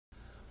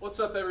What's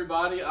up,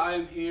 everybody? I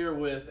am here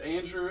with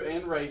Andrew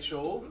and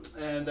Rachel,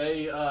 and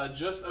they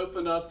just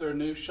opened up their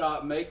new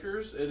shop,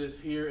 Makers. It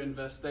is here in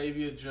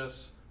Vestavia,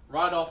 just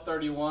right off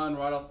 31,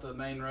 right off the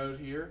main road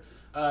here.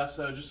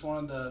 So just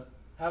wanted to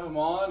have them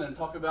on and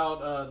talk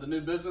about the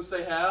new business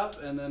they have,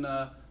 and then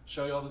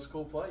show you all this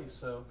cool place.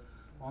 So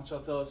why don't y'all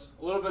tell us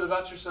a little bit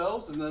about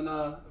yourselves, and then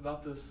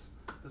about this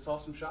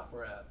awesome shop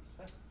we're at.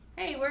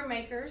 Hey, we're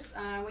Makers.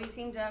 We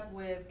teamed up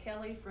with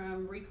Kelly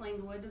from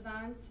Reclaimed Wood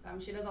Designs.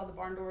 She does all the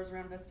barn doors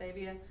around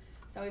Vestavia.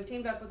 So we've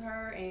teamed up with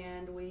her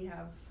and we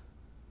have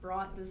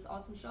brought this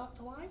awesome shop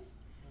to life.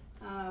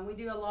 We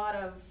do a lot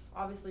of,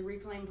 obviously,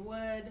 reclaimed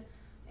wood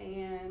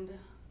and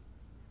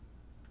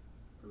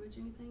pretty much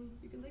anything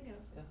you can think of.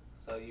 Yeah.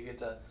 So you get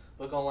to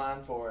look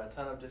online for a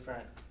ton of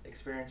different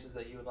experiences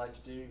that you would like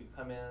to do. You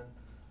come in,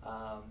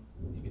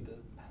 you get to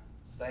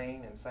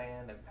stain and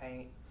sand and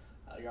paint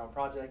your own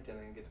project, and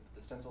then get to put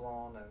the stencil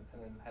on,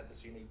 and then have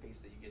this unique piece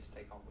that you get to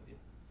take home with you.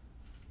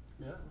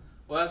 Yeah.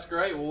 Well, that's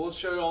great. Well, we'll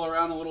show you all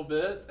around a little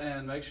bit,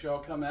 and make sure y'all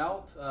come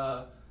out.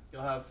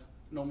 You'll have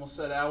normal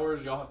set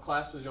hours. Y'all have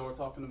classes. Y'all were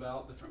talking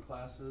about different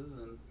classes,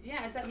 and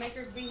yeah, it's at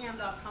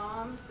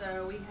makersbham.com.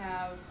 So we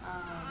have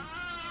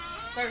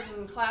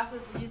certain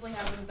classes. We usually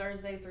have them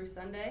Thursday through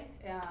Sunday.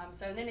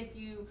 So then if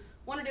you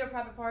want to do a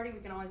private party, we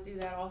can always do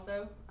that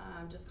also.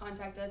 Just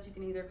contact us. You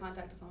can either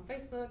contact us on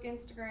Facebook,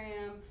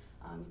 Instagram.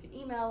 You can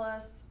email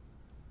us,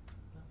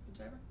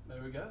 whichever.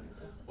 There we go.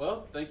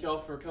 Well, thank y'all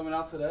for coming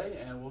out today,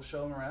 and we'll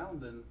show them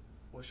around and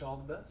wish y'all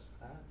the best.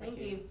 All right, Thank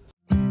you.